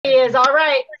is. All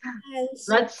right.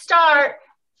 Let's start.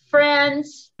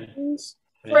 Friends.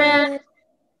 Friends.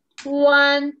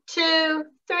 1, 2,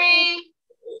 3.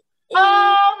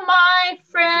 All my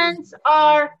friends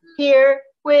are here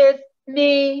with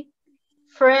me.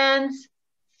 Friends.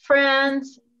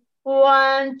 Friends.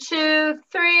 1, 2,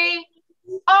 3.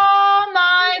 All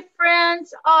my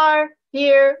friends are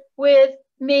here with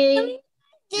me.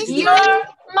 You're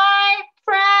my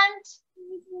friend.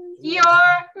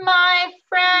 You're my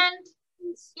friend.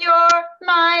 You're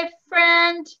my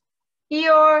friend.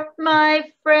 You're my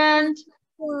friend.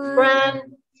 Friends.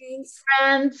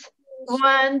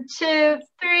 1, 2,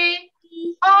 3.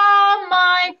 All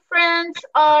my friends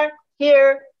are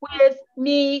here with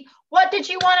me. What did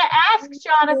you want to ask,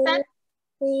 Jonathan?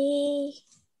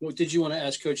 What did you want to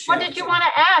ask, Coach? What did you want to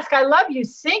ask? I love you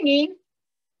singing.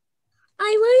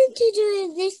 I wanted to do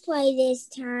it this way this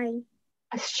time.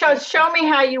 Show me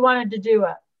how you wanted to do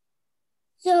it.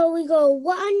 So we go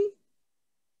 1,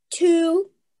 2,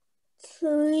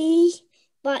 3,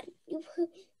 but you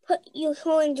put your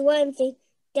hand one thing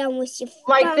down with your thumb.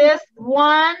 Like this.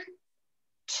 1,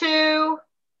 2,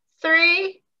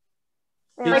 3.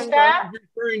 Like that.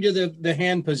 Referring to the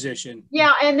hand position.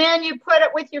 Yeah, and then you put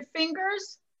it with your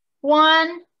fingers.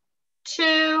 1,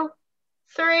 2,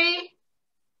 3.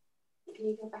 Can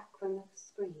you go back from the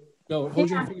screen? No, hold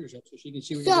your fingers up so she can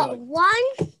see what you're doing. 1,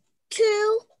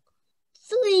 2,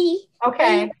 3.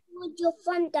 Okay. Put your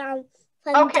thumb down.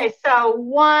 Okay, so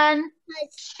 1,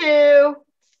 2,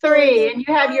 3, and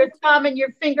you have your thumb and your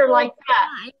finger like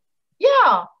that.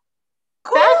 Yeah.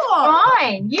 Cool. That's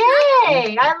fine.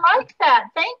 Yay. I like that.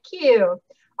 Thank you.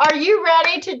 Are you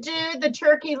ready to do the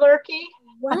turkey lurkey?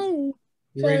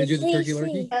 You ready to do the turkey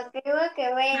lurkey? Turkey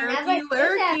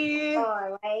lurkey.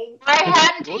 I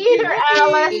hadn't either,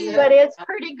 Alice, but it's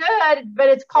pretty good. But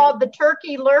it's called the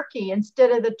turkey lurkey instead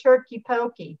of the turkey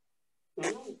pokey.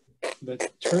 The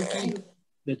turkey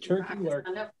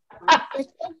lurkey.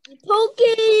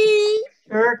 Pokey.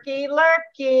 Turkey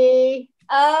lurkey.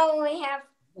 Oh,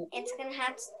 it's going to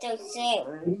have to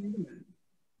sing.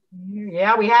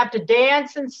 Yeah, we have to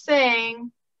dance and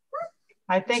sing.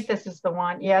 I think this is the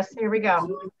one. Yes, here we go.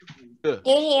 Do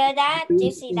you hear that? Do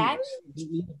you see that? You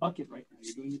need a bucket right now.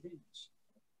 You're doing your dance.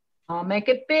 I'll make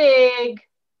it big.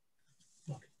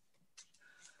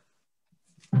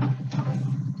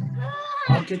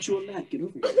 I'll get you a mat. Get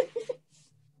over here.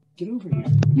 Get over here.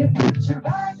 You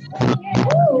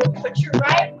put your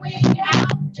right wing out.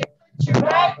 You put your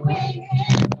right wing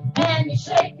in. And you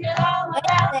shake it all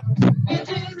around. You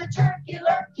do the turkey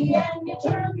lurkey and you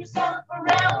turn yourself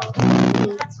around.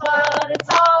 That's what it's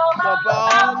all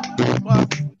about. You put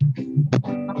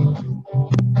your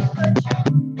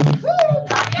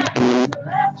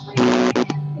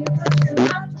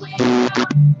left wing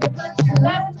out. You put your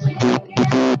left wing in.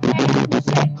 And you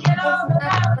shake it all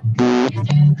around. You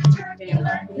do the turkey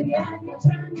lurkey and you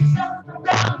turn yourself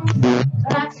around.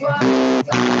 That's what it's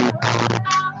all about.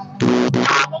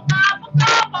 Gobble, gobble,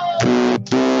 gobble.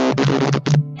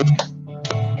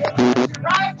 You put your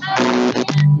right leg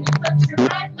in, you put your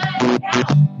right leg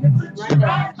out. You put your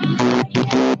right leg in,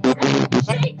 and you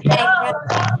shake it all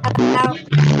around. You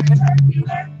do your turkey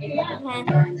lurkey and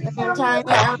turn yourself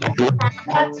around.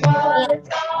 That's what it's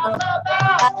all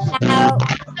about.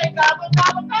 Say gobble,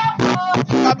 gobble, gobble.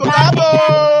 Gobble,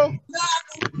 gobble.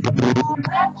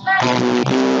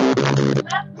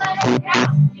 Left leg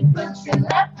out. You put your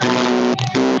left leg in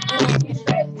and you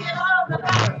shake it all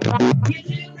around. You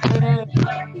do the turkey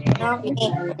lurkey and you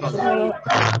turn yourself around.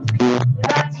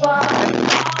 That's what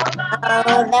it's all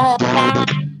about.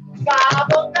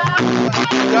 Gobble, gobble,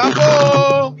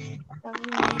 Gobble.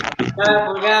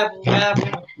 Gobble, gobble,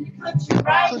 gobble. you put your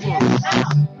right hand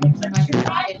out. You put your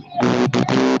right hand in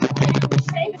and you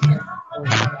shake it all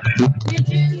around. You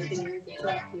do the turkey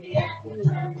lurkey and you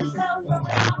turn yourself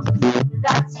around.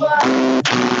 That's what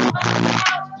it's all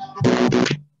about.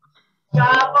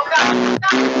 Gobble, gobble,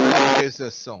 gobble. Here's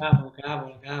the song. Gobble,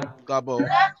 gobble, gobble. Gobble.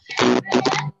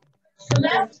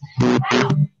 Left hand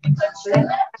out. You put your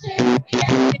left hand in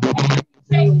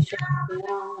and you shake it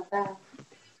all around.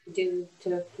 Do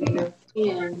turkey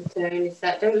lurkey and turn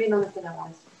yourself. Don't lean on the pillow,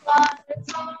 Alice.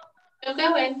 It's all Don't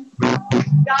go in. gobble,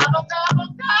 gobble,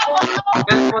 gobble.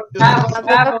 Gobble,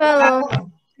 gobble,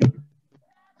 gobble.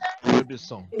 Here's the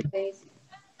song. Please.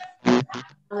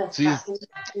 See,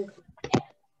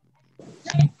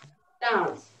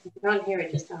 Dance. If you can't hear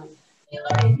it, just dance.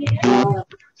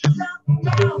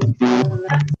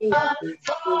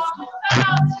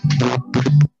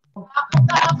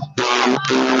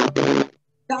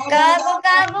 Gobble,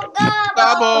 gobble, gobble.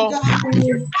 gobble.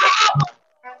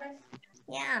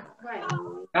 Yeah. Right.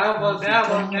 Gobble, gobble,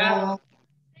 gobble. That's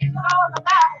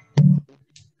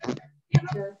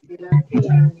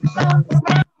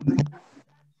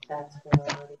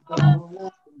what it's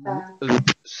all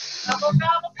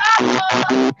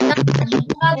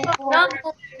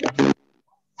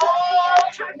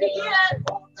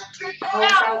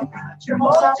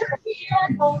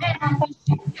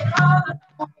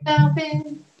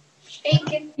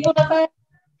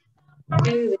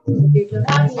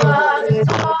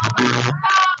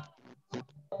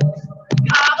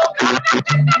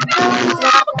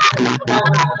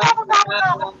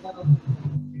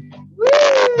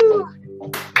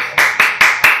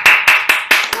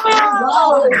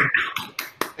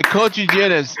Coach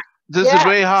Janice, this is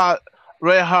very hard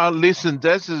listen.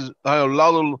 This is a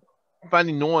lot of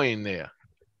funny noise in there.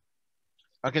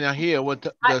 I cannot hear what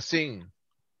they're singing.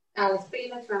 Alice, put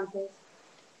your legs around, please.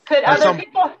 Could other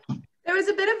people? There was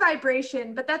a bit of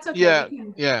vibration, but that's okay.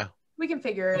 Yeah. We can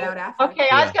figure it out after. Okay,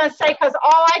 I was going to say, because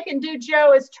all I can do,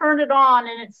 Joe, is turn it on,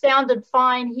 and it sounded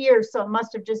fine here, so it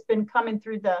must have just been coming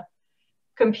through the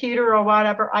computer or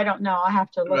whatever. I don't know. I have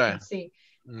to look and see.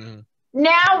 Mm-hmm.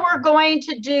 Now we're going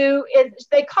to do it.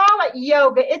 They call it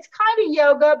yoga. It's kind of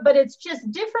yoga, but it's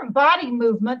just different body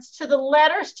movements to the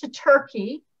letters to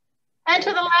turkey and to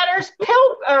the letters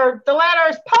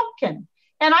pumpkin.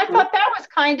 And I thought that was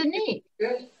kind of neat.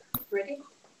 Good. Ready?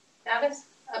 Alice,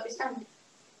 up your stomach.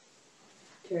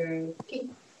 Turkey.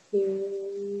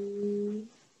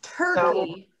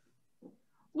 Turkey.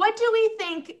 What do we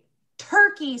think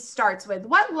turkey starts with?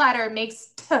 What letter makes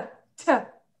T?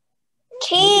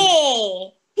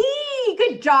 T. T.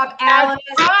 Good job, Alice.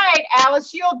 That's right,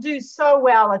 Alice. You'll do so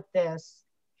well at this.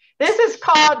 This is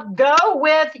called Go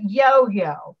With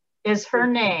Yo-Yo is her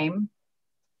name.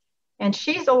 And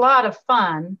she's a lot of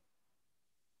fun.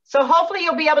 So hopefully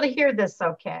you'll be able to hear this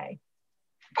okay.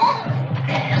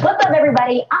 What's up,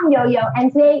 everybody? I'm Yo-Yo,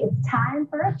 and today it's time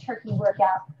for a turkey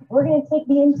workout. We're going to take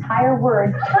the entire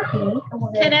word turkey. And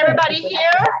we're Can everybody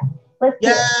hear? Let's do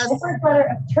it. The first letter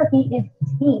of turkey is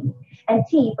T, and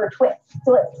T for twist.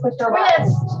 So let's twist our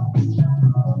bodies.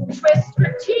 Twist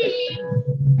for T.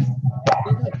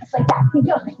 Just like that. Keep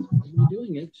going. You're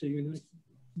doing it, so you're not.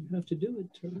 You have to do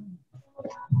it. Turn.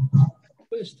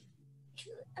 Twist.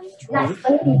 Nice.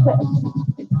 Let me twist.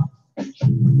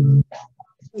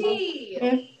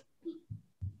 T.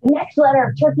 The next letter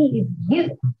of turkey is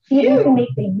U. See if you can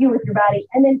make the U with your body,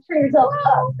 and then turn yourself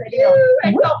up. So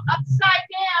And go upside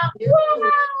down. Woo.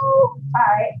 All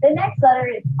right. The next letter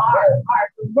is R. R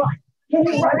for run. Can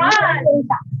you run?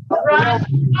 Run.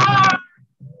 R.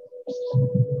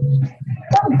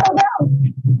 Go.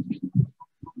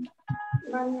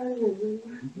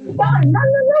 Run.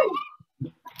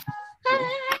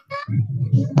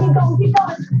 Keep going.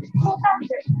 Go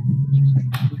faster.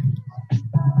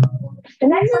 The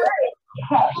next letter is K.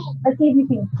 Let's see if you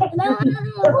can kick your feet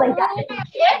just like that.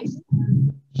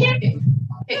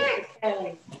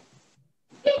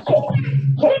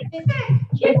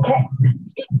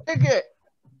 Kick.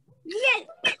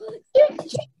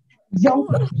 Jump.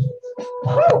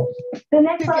 The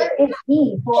next letter is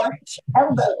E for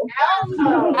elbow.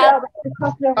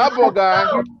 Elbow guy.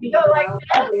 Go like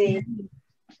that.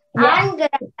 I'm good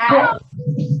at that.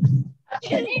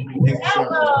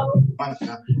 Elbow.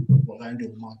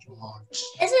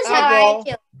 This is how I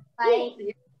feel.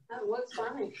 Like, That works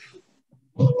fine.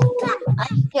 I'm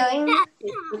doing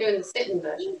I'm doing the sitting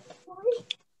version.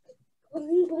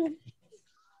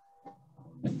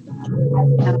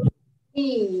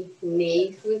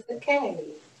 Knee with the K.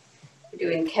 We're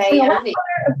doing K The and last E.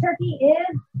 letter of turkey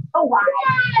is a Y.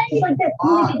 Just like this.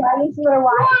 You see letter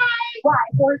Y. Y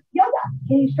for yoga.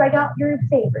 Can you strike out your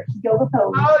favorite yoga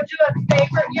pose? Oh, do a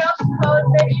favorite yoga pose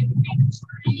that you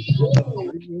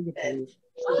can.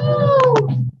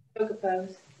 Yoga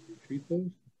pose. Tree pose.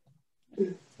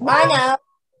 I know.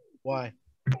 Why?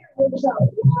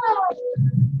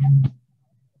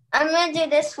 I'm going to do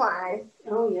this one.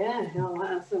 Oh yeah, hell,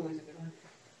 that's always a good one.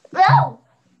 Go.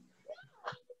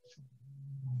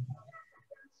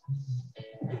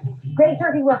 Great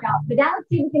turkey workout. But now let's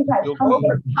see if we can try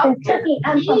pumpkin. Since turkey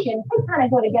and pumpkin, they kind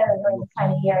of go together during this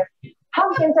time of year.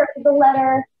 Pumpkin starts with the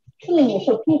letter P.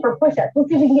 So P for push-ups. Let's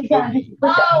see if we can get down and do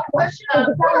some push-ups.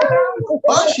 Oh, push-ups.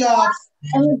 Push-ups.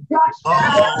 And let's drop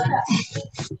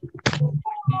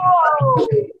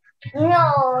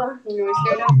No. You always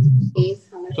go down. Ease.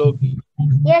 So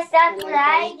Yes, that's what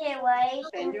I did, Wade.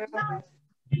 Bend your elbows.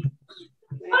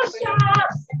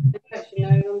 Push-ups. Push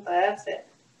your nose on. That's it.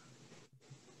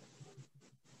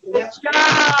 Good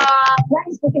job.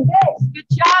 Nice, looking good. Good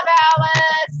job,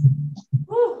 Alice.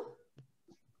 Whew.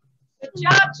 Good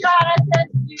job, Jonathan.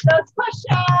 Do those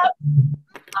push-ups.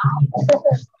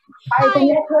 All right, the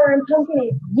next letter in pumpkin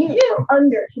is U.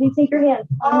 Under. Can you take your hands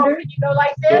under? Can you go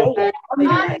like this? Yeah.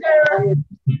 Under.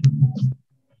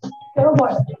 Go for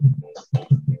it.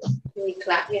 Can you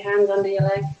clap your hands under your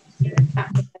leg? Clap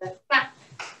together. Clap.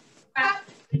 Clap.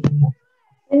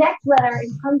 The next letter in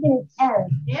pumpkin is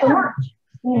M. Yeah. So March.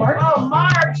 March. Oh,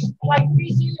 March. Like we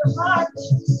do the March.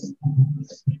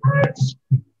 March.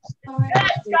 Good,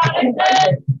 Jonathan.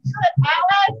 Good,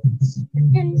 Alice.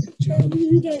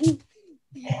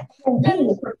 And D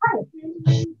for Frank. See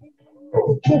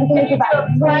if you can make your body.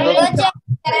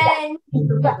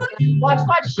 Watch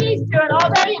what she's doing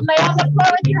already. Lay on the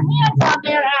floor with your hands on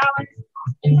there, Alice.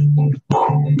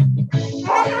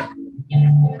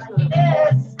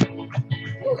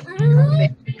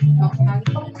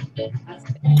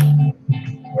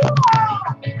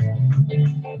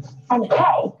 And K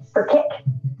for kick.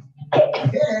 Kick.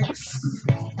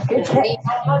 Good kick.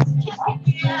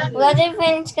 What if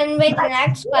it's gonna be the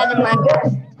next Spider-Man?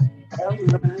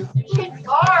 Kick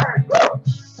hard.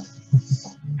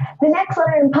 The next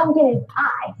letter in pumpkin is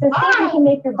I. So see if you can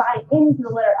make your body into the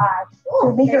letter I.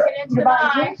 So make your body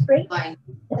here straight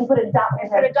and put a dot in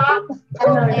your head. Put a dot. And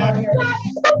another dot in your head.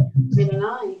 Really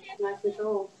nice. Nice and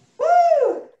tall.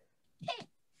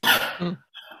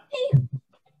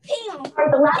 All right,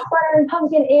 the last letter in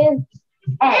pumpkin is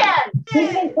N. You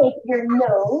can take your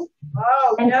nose.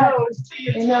 Oh, and nose to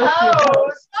your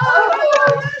nose.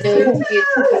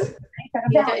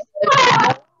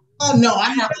 Oh no, I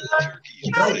have a turkey.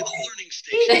 It's a learning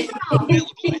station.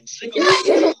 Available in single.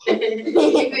 You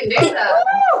can do that.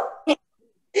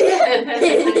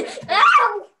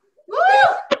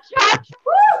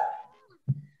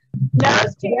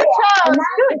 Nose to your toes. And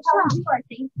that Good is how we do our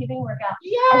Thanksgiving workout.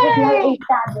 Yay!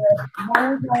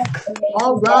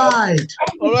 All right.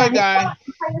 All right, guys.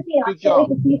 Good job.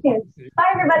 See you soon.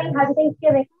 Bye, everybody. Happy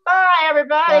Thanksgiving. Bye,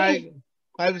 everybody.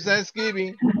 Bye. Happy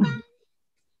Thanksgiving.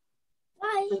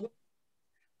 Bye.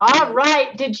 All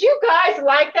right. Did you guys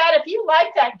like that? If you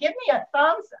like that, give me a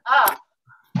thumbs up.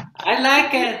 I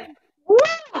like it.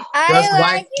 Just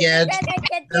like it. I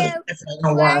If I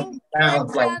don't want to sound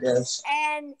like this.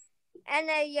 And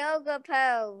a yoga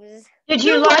pose. Did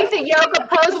you like the yoga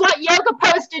pose? What yoga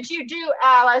pose did you do,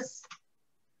 Alice?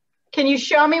 Can you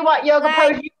show me what yoga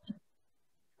pose you did?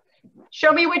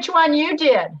 Show me which one you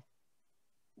did.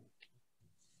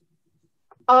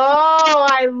 Oh,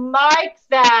 I like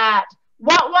that.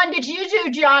 What one did you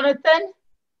do, Jonathan?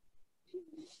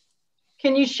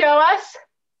 Can you show us?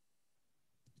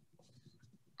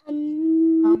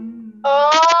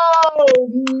 Oh,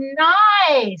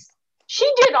 nice. She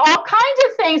did all kinds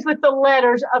of things with the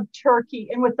letters of turkey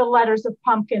and with the letters of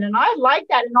pumpkin. And I like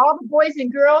that. And all the boys and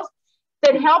girls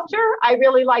that helped her, I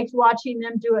really liked watching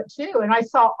them do it too. And I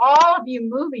saw all of you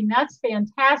moving. That's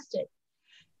fantastic.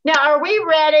 Now, are we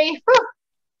ready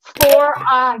for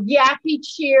a YAPpy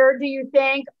cheer, do you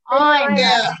think? I'm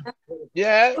Yeah.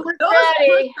 Yeah. Those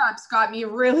ready. push-ups got me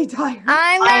really tired.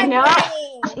 I know.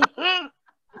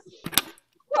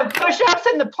 The push-ups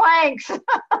and the planks.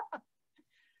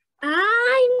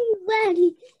 I'm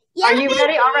ready. Are you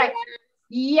ready? All right.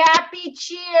 YAPpy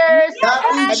cheers.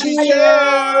 YAPpy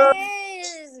cheers.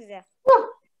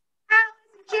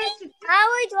 How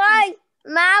would I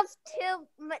mouth to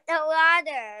the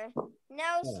water?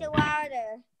 Nose to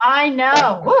water. I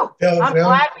know. Woo. I'm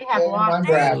glad we have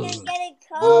water. I'm getting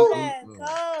colder.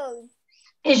 Cold.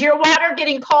 Is your water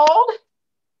getting cold?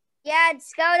 Yeah,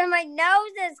 it's cold and my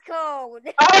nose is cold.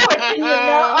 Oh, it's in your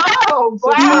nose. Oh,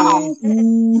 wow.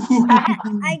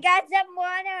 I got some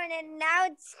water and then now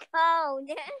it's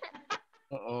cold.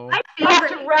 I have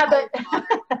to rub it.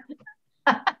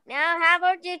 Now, how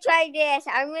about you try this?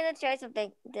 I'm going to try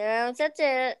something. That's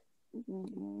it.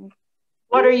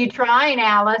 What are you trying,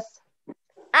 Alice?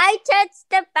 I touched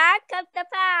the back of the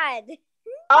pad.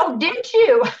 Oh, did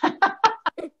you?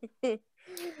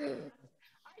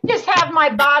 I just have my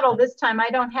bottle this time. I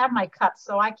don't have my cup,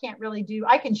 so I can't really do.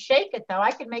 I can shake it, though.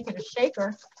 I can make it a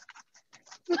shaker.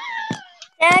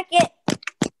 Check it.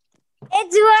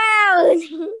 It's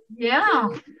round. Yeah.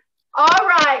 All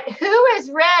right. Who is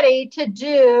ready to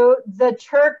do the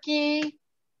turkey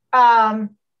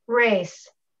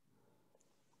race?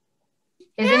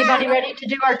 Is anybody ready to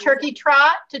do our turkey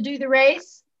trot, to do the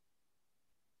race?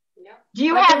 Yeah. Do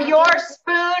you have your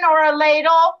spoon or a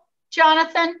ladle,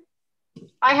 Jonathan?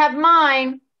 I have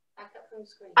mine.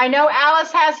 I know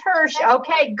Alice has hers.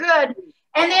 Okay, good.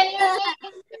 And then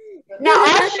now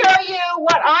I'll show you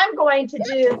what I'm going to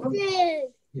do.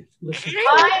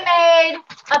 I made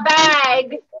a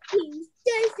bag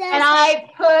and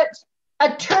I put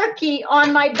a turkey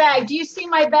on my bag. Do you see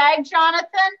my bag,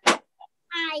 Jonathan?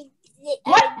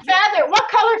 What feather? What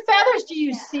color feather do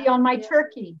you see on my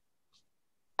turkey?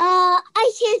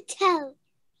 I can't tell.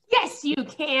 Yes, you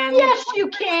can. Yes, you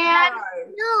can.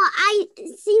 No,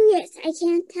 serious. I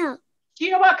can't tell. Do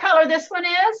you know what color this one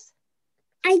is?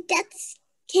 I just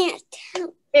can't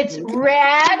tell. It's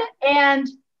red and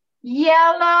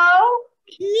yellow.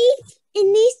 It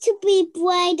needs to be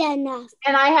bright enough.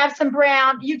 And I have some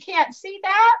brown. You can't see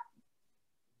that?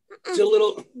 It's a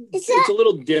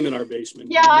little dim in our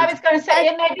basement. Yeah, I was going to say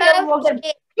it may be a little dim.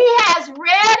 He has red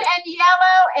and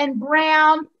yellow and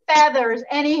brown feathers,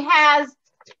 and he has,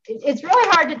 it's really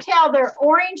hard to tell, they're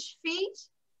orange feet.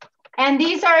 And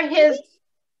these are his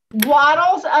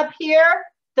waddles up here,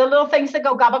 the little things that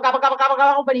go gobble, gobble, gobble, gobble,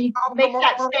 gobble, but he makes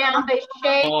that sound, they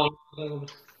shake.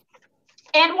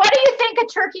 And what do you think a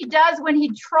turkey does when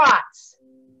he trots?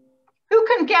 Who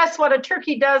can guess what a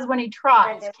turkey does when he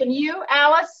trots? Can you,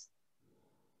 Alice?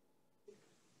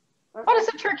 What does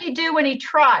a turkey do when he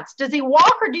trots? Does he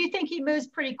walk, or do you think he moves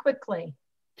pretty quickly?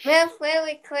 Move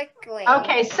really quickly.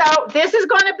 Okay, so this is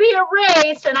going to be a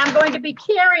race, and I'm going to be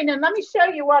carrying, and let me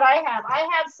show you what I have. I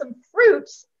have some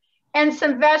fruits and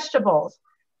some vegetables.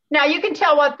 Now, you can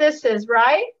tell what this is,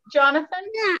 right, Jonathan?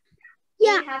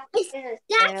 Yeah, that's an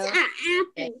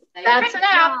apple. That's an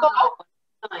apple.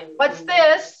 What's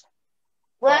this?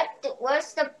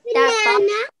 What's the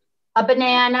banana? A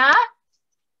banana.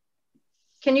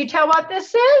 Can you tell what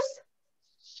this is?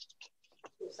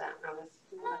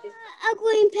 A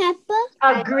green pepper.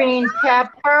 A green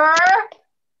pepper.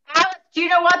 Alice, do you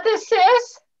know what this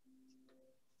is?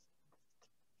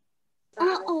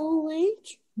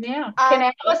 Orange. Yeah.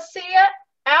 Can Alice see it?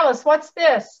 Alice, what's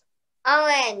this?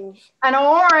 Orange. An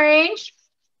orange.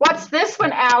 What's this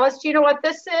one, Alice? Do you know what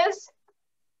this is?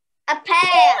 A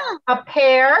pear. A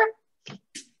pear.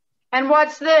 And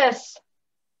what's this?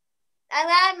 A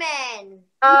lemon.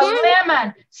 A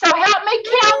lemon. So help me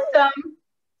count them.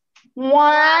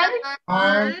 1,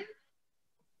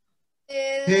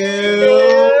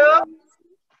 2,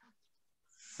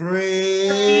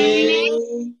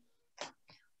 3,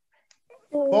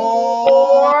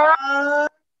 4,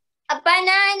 a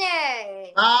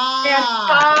banana. And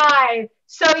 5.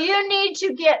 So you need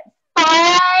to get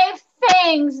 5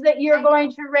 things that you're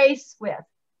going to race with.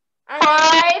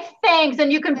 5 things,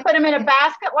 and you can put them in a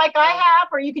basket like I have,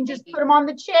 or you can just put them on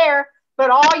the chair, but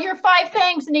all your 5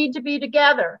 things need to be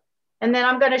together. And then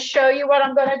I'm going to show you what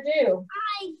I'm going to do.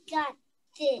 I got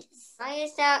this. I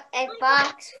just have a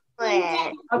box full.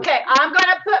 Okay, I'm going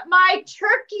to put my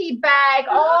turkey bag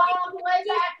all the way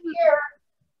back here.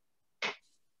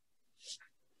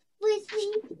 With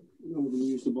me. No, we're going to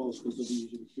use the balls because they'll be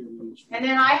easier to carry. And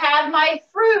then I have my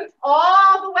fruit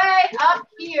all the way up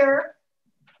here.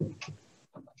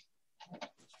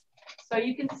 So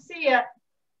you can see it.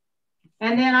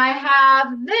 And then I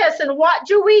have this. And what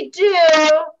do we do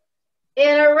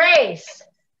in a race?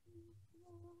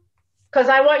 Because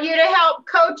I want you to help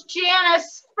Coach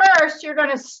Janice first. You're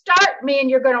going to start me and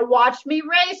you're going to watch me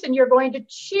race and you're going to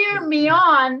cheer me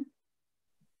on.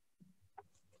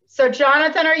 So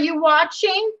Jonathan, are you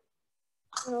watching?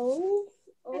 Oh.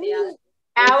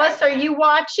 Alice, are you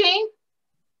watching?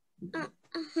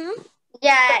 Uh-huh.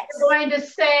 Yes. We're going to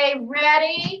say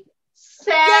ready,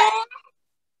 set,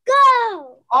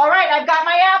 go. All right, I've got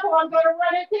my apple. I'm going to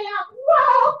run it down.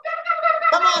 Whoa!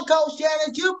 Come on, Coach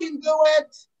Janet, you can do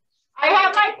it. I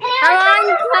have my pen. Come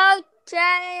on, Coach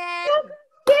Janet.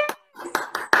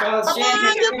 Come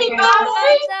on, you can do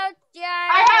it.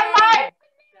 I have my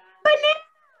banana.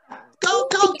 Go,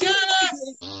 Coach Janet.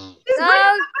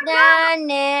 Go,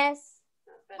 Janice.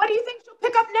 What do you think she'll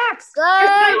pick up next? Go.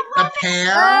 A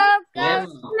pear. Go,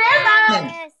 Lemon.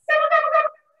 Janice.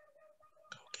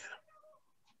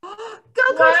 Go,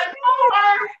 One go.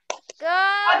 more. Go,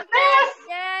 What's this?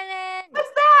 Janice.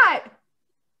 What's that?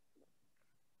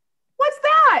 What's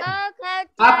that?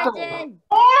 Go, Coach Janice.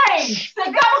 Orange. Say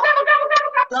gobble, gobble, gobble,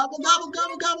 gobble, gobble. Gobble, gobble,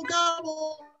 gobble, gobble, gobble.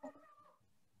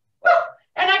 Woo.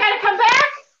 And I got to come back.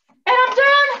 And I'm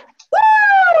done.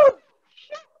 Woo!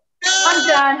 I'm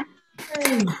done.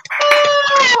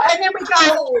 Oh, and then we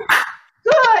go.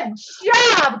 Good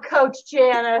job, Coach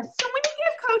Janice. So when you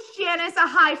give Coach Janice a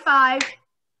high five,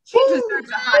 she deserves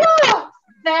a high five. Oh,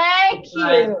 thank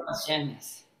you.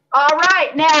 All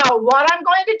right, now what I'm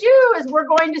going to do is we're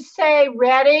going to say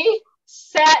ready,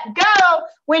 set, go.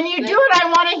 When you do it, I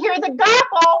want to hear the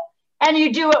gobble, and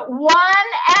you do it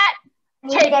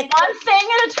take one thing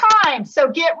at a time. So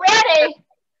get ready.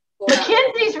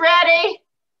 Mackenzie's ready.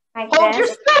 Hold your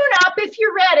spoon up if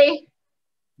you're ready.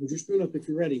 Hold your spoon up if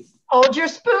you're ready. Hold your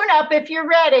spoon up if you're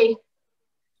ready.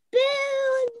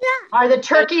 Are the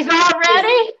turkeys all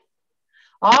ready?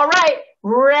 All right,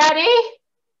 ready,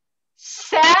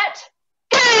 set,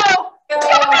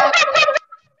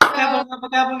 gobble,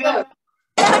 gobble, gobble.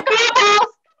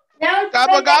 No,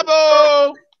 Gobble,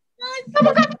 gobble.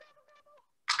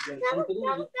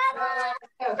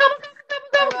 Good.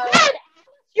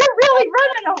 You're really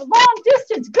running a long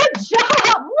distance. Good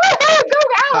job. Woo-hoo. Go,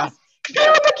 Alice. Go,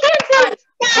 Mackenzie.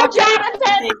 Go,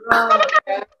 Jonathan. You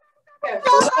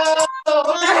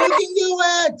can do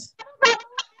it.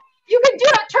 You can do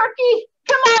it, Turkey.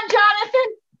 Come on, Jonathan.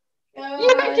 You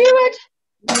can do it.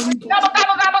 Gobble, gobble,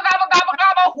 gobble, gobble, gobble,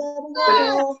 gobble.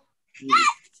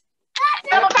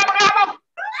 Gobble, gobble, gobble.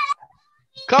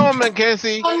 Come on,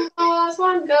 Mackenzie. One,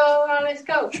 go, Alice,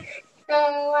 go.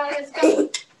 Go, Alice, go.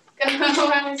 Go,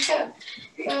 Alice, go.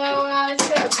 Go, Alice,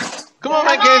 go. Come on, Come on,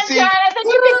 Mackenzie. Jonathan.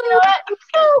 You can do it.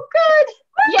 Oh, good.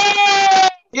 Yay.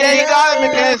 Yeah, you got it,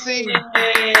 Mackenzie.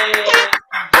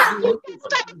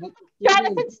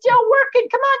 Jonathan's still working.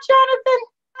 Come on, Jonathan.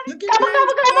 You can Gobble, do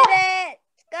gobble, it. gobble. Did it.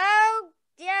 Go,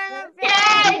 Jonathan.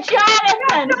 Yay,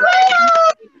 Jonathan.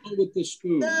 Woo! With the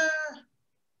spoon.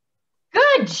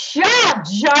 Good job,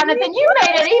 Jonathan. You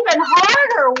made it even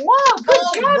harder. Whoa,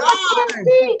 good job,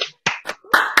 Mackenzie.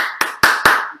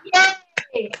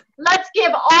 Yay. Let's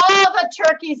give all the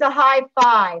turkeys a high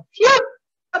five. Phew.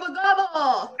 Gobble,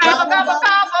 gobble. Gobble, gobble,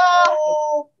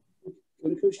 gobble.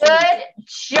 Good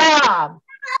job.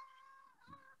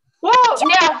 Whoa,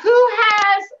 now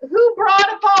who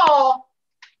brought a ball?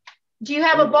 Do you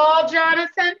have a ball,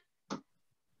 Jonathan? Did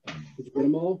you get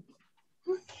them all?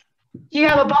 Do you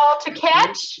have a ball to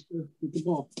catch? With the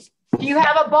ball. Do you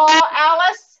have a ball,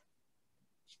 Alice,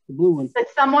 The blue one. that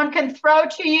someone can throw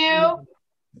to you?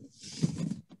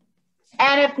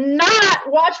 And if not,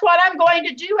 watch what I'm going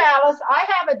to do, Alice. I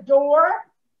have a door.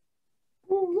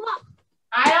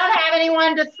 I don't have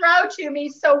anyone to throw to me,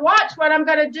 so watch what I'm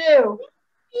going to do.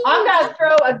 I'm going to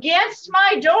throw against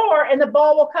my door, and the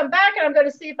ball will come back, and I'm going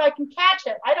to see if I can catch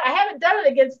it. I haven't done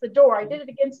it against the door. I did it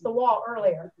against the wall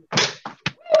earlier.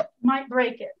 Might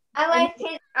break it. I like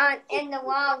it in the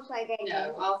walls like I do.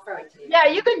 No, I'll throw it to you. Yeah,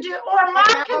 you can do, or Mom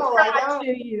can No, I throw don't.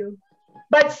 it to you.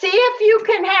 But see if you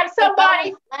can have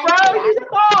somebody throw you the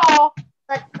ball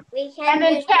But we can and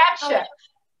then use catch it.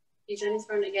 He's only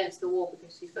thrown it against the wall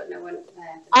because she's got no one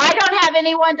there. I don't have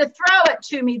anyone to throw it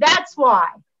to me. That's why.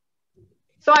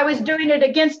 So I was doing it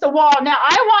against the wall. Now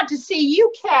I want to see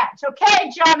you catch. Okay,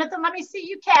 Jonathan, let me see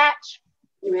you catch.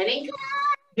 You ready?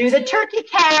 Do the turkey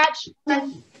catch.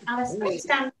 Alice,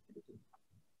 stand.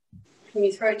 Can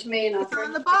you throw it to me and I'll It's throw on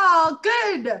it? the ball.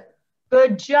 Good.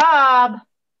 Good job.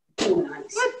 Oh,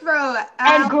 nice. Good throw.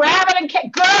 And grab it and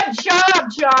catch. Good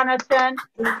job, Jonathan.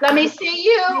 Let me see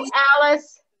you,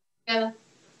 Alice. Yeah.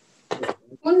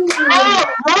 All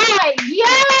right.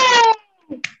 Yay.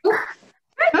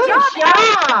 Good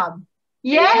job.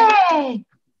 Yay.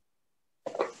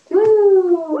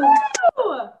 Woo.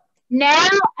 Now,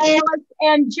 Alice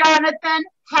and Jonathan,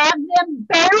 have them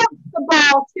bounce the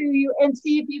ball to you and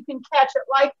see if you can catch it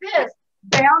like this.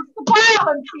 Bounce the ball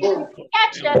and see if you can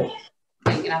catch it.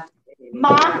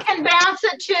 Mom can bounce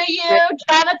it to you.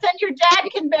 Jonathan, your dad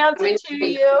can bounce it to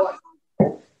you.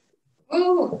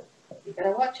 Ooh, you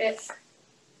gotta watch it.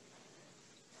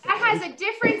 That has a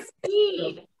different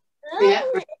speed. Yeah.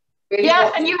 Really Yes,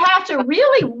 watch and you have to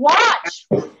really watch.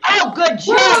 Oh, good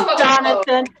job, Whoa.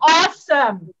 Jonathan.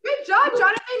 Awesome. Good job,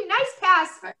 Jonathan. Nice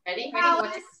pass. it. Ready? Ready?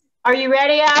 Alice. Watch it. Are you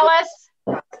ready, Alice?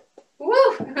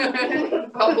 Woo!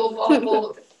 Bubble,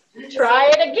 bubble. Try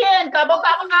it again. Gobble,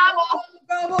 gobble,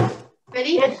 gobble.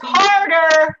 Ready? It's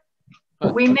harder.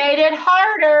 We made it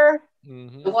harder.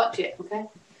 Watch it, okay?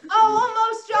 Oh,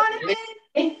 almost, Jonathan.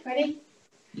 Ready?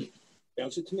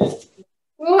 Bounce it to me.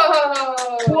 Whoa!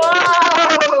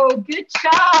 Whoa, good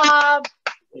job.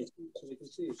 So they can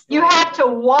see it. You have to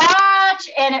watch,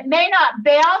 and it may not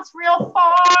bounce real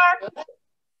far.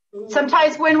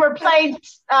 Sometimes when we're playing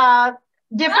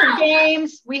different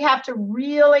games, we have to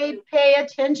really pay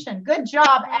attention. Good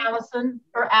job, Allison,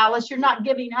 or Alice. You're not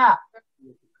giving up.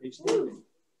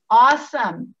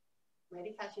 Awesome.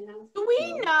 Ready? Catching them? Do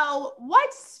we know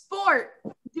what sport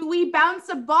do we bounce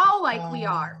a ball like we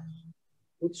are?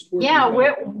 What sport Yeah, do you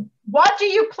like? what do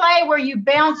you play where you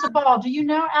bounce a ball? Do you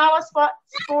know, Alice, what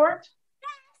sport?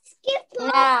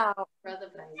 No. Brother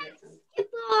plays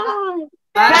it.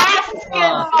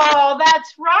 Basketball.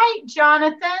 That's right,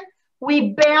 Jonathan.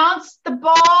 We bounce the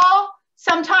ball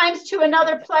sometimes to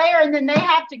another player, and then they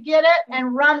have to get it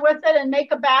and run with it and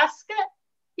make a basket.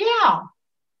 Yeah.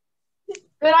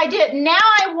 Good idea. Now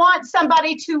I want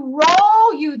somebody to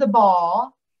roll you the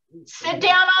ball. Sit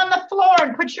down on the floor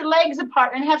and put your legs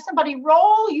apart and have somebody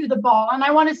roll you the ball. And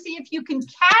I want to see if you can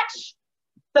catch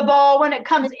the ball when it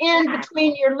comes in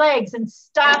between your legs and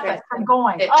stop it from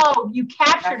going. Oh, you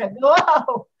captured it.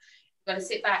 Whoa. Gotta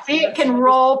sit back. See, it can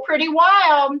roll pretty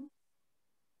wild.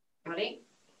 Ready?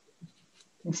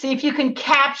 And see if you can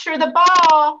capture the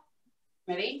ball.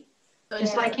 Ready?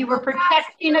 Just like you were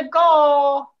protecting a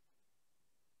goal.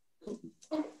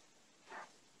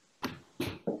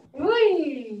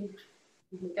 Whee!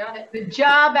 Got it. Good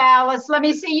job, Alice. Let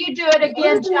me see you do it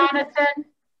again, Jonathan.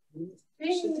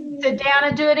 Sit down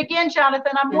and do it again,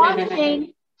 Jonathan. I'm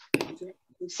watching.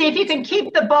 See if you can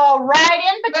keep the ball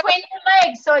right in between your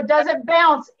legs so it doesn't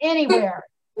bounce anywhere.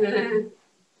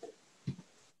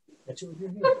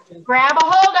 Grab a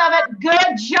hold of it.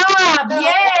 Good job.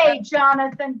 Yay,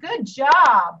 Jonathan. Good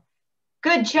job.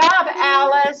 Good job,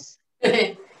 Alice.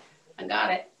 I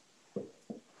got it.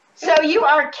 So you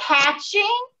are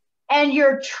catching and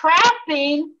you're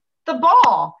trapping the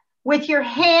ball with your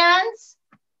hands.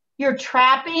 You're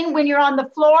trapping when you're on the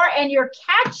floor and you're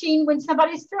catching when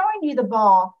somebody's throwing you the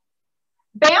ball.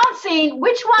 Bouncing,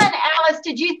 which one, Alice,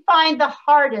 did you find the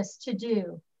hardest to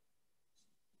do?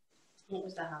 What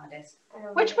was the hardest?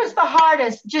 Which was the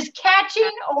hardest? Just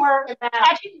catching or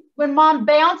catching when Mom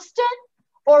bounced it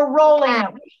or rolling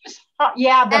it? Which was,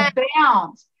 yeah, the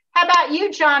bounce. How about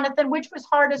you, Jonathan? Which was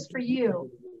hardest for you?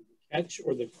 Catch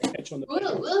or the catch on the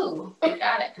Ooh,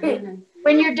 got it.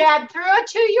 When your dad threw it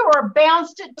to you or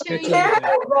bounced it to you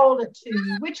or rolled it to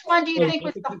you? Which one do you think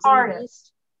was the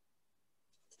hardest?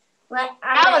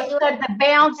 Alice said the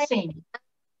bouncing.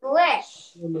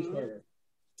 Wish.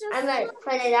 I'm gonna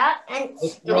put it up and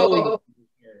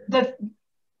The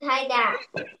tie that.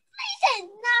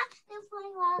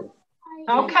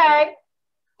 okay.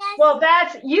 Well,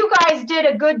 you guys did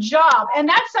a good job. And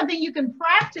that's something you can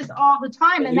practice all the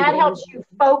time. And that helps you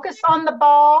focus on the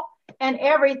ball and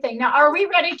everything. Now, are we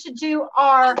ready to do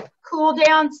our cool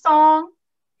down song?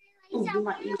 Oh, you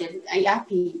might need a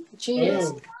YAPpy.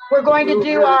 Cheers. We're going to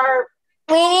do our...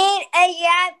 We need a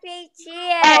YAPpy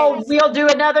cheer. Oh, we'll do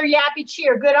another YAPpy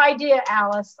cheer. Good idea,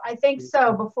 Alice. I think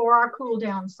so, before our cool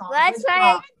down song. Let's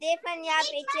try different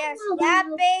YAPpy cheers.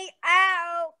 YAPpy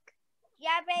out.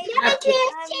 YAPpy.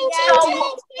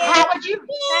 How would you...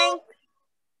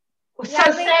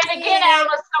 So say it again,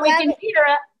 Alice, so we can hear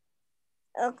it.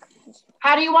 Okay.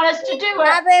 How do you want us to do it?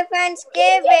 Happy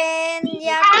Thanksgiving.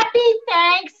 Happy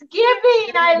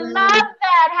Thanksgiving. I love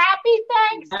that. Happy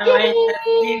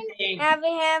Thanksgiving.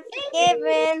 Happy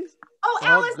Thanksgiving. Oh,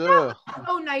 Alice, that was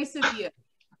so nice of you.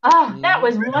 Oh, that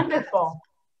was wonderful.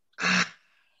 I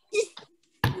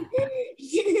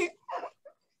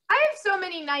have so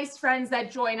many nice friends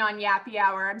that join on YAPpy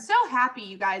Hour. I'm so happy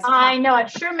you guys. I know. It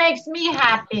sure makes me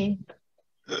happy.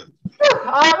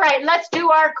 All right, let's do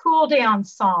our cool down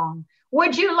song.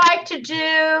 Would you like to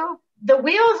do the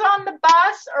wheels on the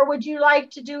bus, or would you like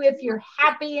to do If You're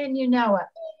Happy and You Know It?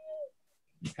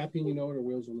 Happy and You Know It, or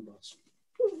Wheels on the Bus?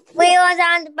 Wheels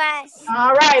on the bus.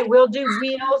 All right, we'll do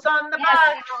Wheels on the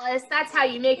Bus. Alice, that's how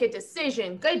you make a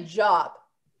decision. Good job.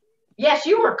 Yes,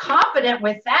 you were confident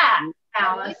with that,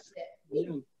 Alice.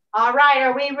 All right,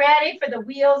 are we ready for the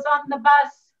Wheels on the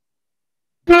Bus?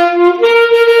 Wheels on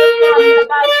the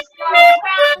bus go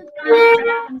round and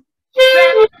round.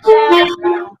 Round and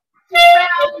round,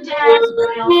 round and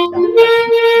round,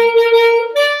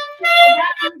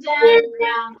 round and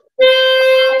round.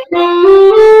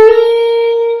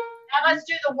 Now let's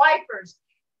do the wipers.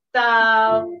 The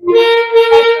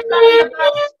wipers on the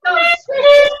bus go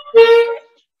swish,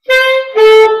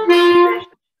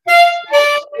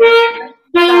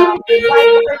 the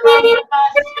wipers on the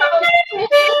bus go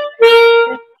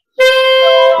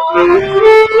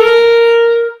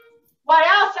What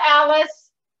else,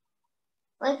 Alice?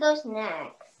 What goes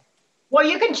next? Well,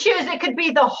 you can choose. It could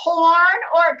be the horn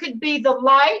or it could be the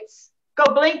lights. Go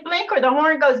blink, blink, or the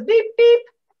horn goes beep, beep.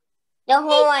 The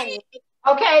horn.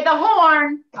 Okay, the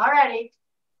horn. All righty.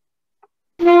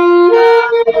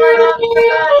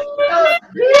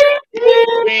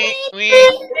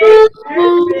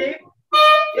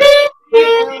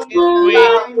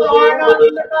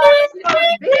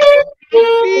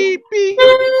 Beep, beep.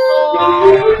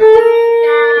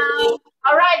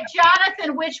 All right,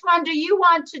 Jonathan, which one do you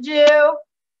want to do?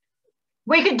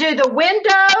 We could do the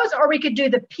windows, or we could do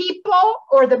the people,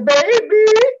 or the baby.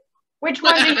 Which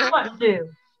one do you want to do?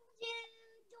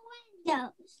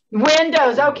 Windows.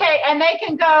 Windows, okay. And they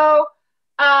can go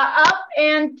up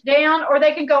and down, or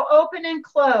they can go open and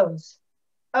close.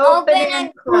 Open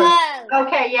and close.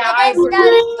 Okay, yeah. The windows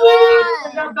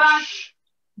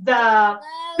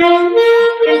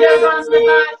on the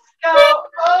bus go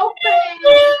open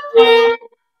and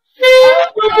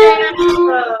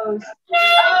close.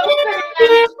 Open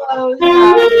and close. The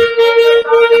windows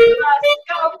on the bus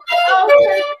go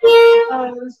open and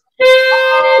close.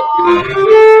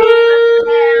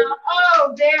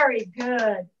 Very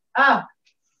good. Oh,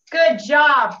 good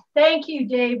job. Thank you,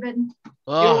 David.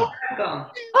 Oh,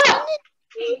 Welcome.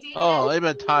 oh,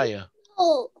 I'm tired.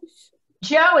 Oh,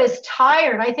 Joe is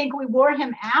tired. I think we wore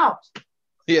him out.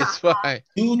 Yes, right.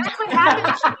 That's what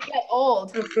happens when you get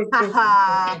old.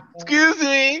 Excuse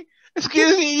me.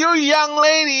 Excuse me, you young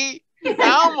lady.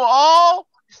 I'm all.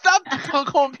 Stop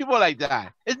calling people like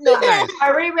that. It's not nice.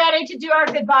 Are we ready to do our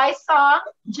goodbye song?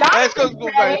 Let's go Jonathan,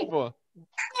 goodbye ready? for.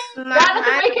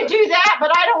 Jonathan, we can do that,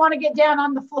 but I don't want to get down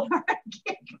on the floor and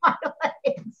kick my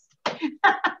legs.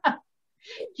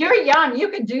 You're young. You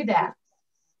could do that.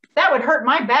 That would hurt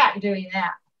my back doing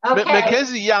that. Okay.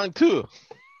 Mackenzie's young too.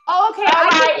 Oh, okay. All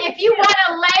right. If you want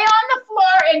to lay on the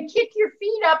floor and kick your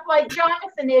feet up like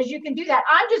Jonathan is, you can do that.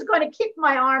 I'm just going to kick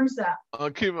my arms up. I'll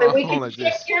keep But we on can like kick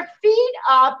this. your feet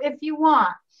up if you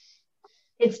want.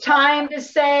 It's time to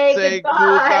say goodbye.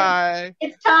 Goodbye.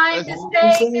 It's time to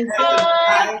say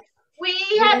goodbye. We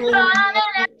had fun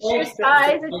and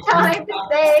exercise. It's time to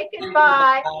say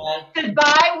goodbye.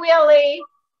 Goodbye, Willie.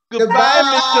 Goodbye,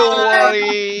 Mr.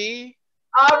 Wally.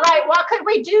 All right, what could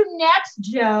we do next,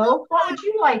 Joe? What would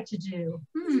you like to do?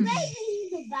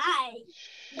 goodbye.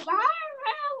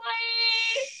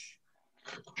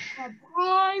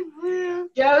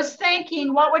 Joe's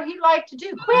thinking, what would he like to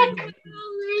do? Quick.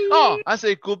 Oh, I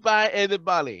say goodbye,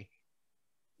 everybody.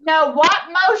 Now, what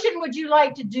motion would you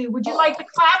like to do? Would you like to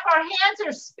clap our hands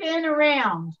or spin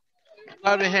around?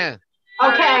 Clap your hand.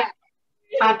 Okay.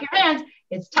 Clap your hands.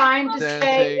 It's time to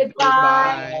say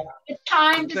goodbye. It's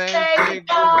time to say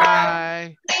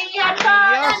goodbye. We had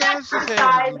fun and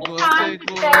exercise. It's time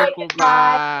to say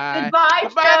goodbye. Goodbye,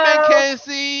 Bye, Joe.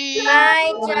 Mackenzie.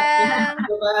 Bye,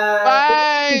 Joe.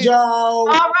 Bye. Joe. All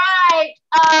right.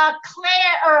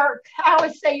 Claire, or I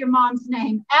always say your mom's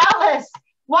name. Alice,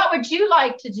 what would you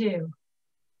like to do?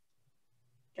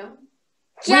 Jump.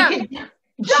 Jump.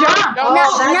 Jump. No,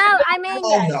 Oh, I mean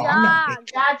Oh, no, I'm not jog.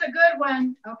 that's a good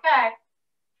one. Okay.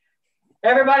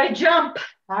 Everybody jump.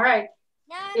 All right.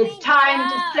 No, I It's mean time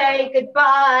to jog. say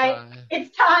goodbye.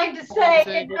 It's time to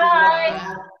say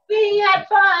goodbye. We had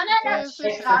fun and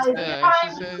exercise. It's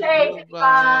time to say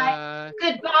goodbye.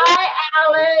 Goodbye,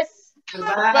 Alice.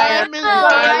 Bye, Miss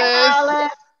Goodbye,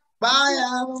 Alice. Bye,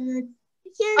 Alex.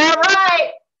 All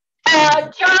right.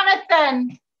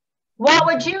 Jonathan, what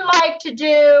would you like to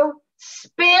do?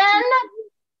 Spin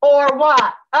or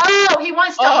what? Oh, he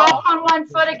wants to hop on one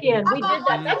foot again. We did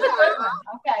that. That's a good one.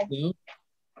 Okay.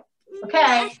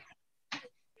 Okay.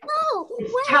 No,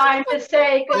 It's time to say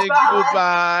Say goodbye.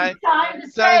 goodbye. It's time to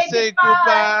say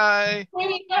goodbye. goodbye.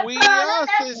 We We are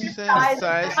exercise. It's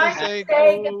time to say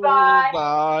say goodbye.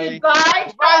 goodbye.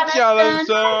 Goodbye, Bye, Jonathan.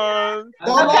 Jonathan.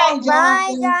 So long, Bye,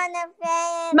 Jonathan.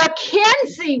 Jonathan.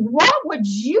 Mackenzie, what would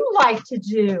you like to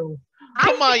do?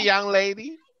 Come on, young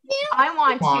lady. I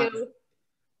want Come on. to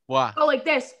What? go like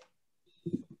this.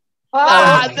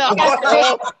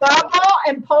 no. Bubble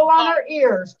and pull on her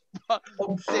ears. Say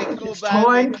It's goodbye,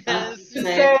 time Mackenzie. to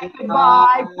say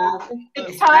goodbye.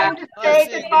 It's time to say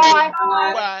goodbye.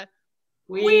 Goodbye.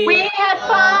 We had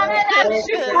fun and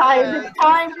exercise. It's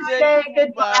time to say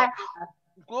goodbye.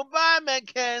 Goodbye,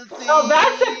 Mackenzie. Oh,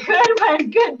 that's a good one.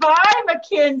 Goodbye,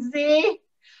 Mackenzie.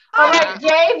 All right,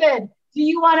 David, do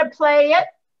you want to play it?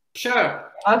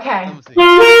 Sure. Okay. Let me see.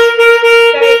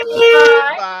 Say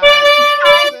goodbye. Bye.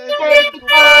 Say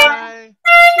goodbye.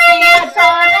 We had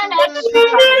fun and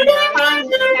exercise. It's time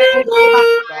to say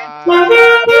goodbye.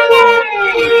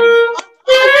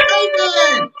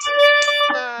 David.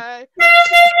 Bye.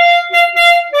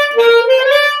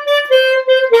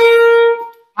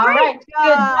 All right.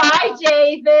 Goodbye,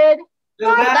 David.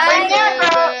 Goodbye.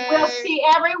 Remember, we'll see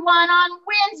everyone on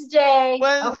Wednesday.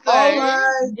 Wednesday.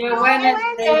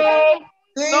 Wednesday.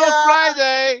 See No ya.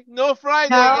 Friday. No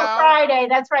Friday, No y'all. Friday.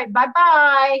 That's right.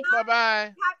 Bye-bye.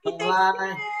 Bye-bye. Happy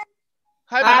Thanksgiving.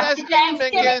 Happy Happy Thanksgiving,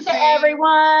 Thanksgiving to Mackenzie.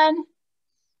 everyone.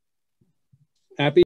 Happy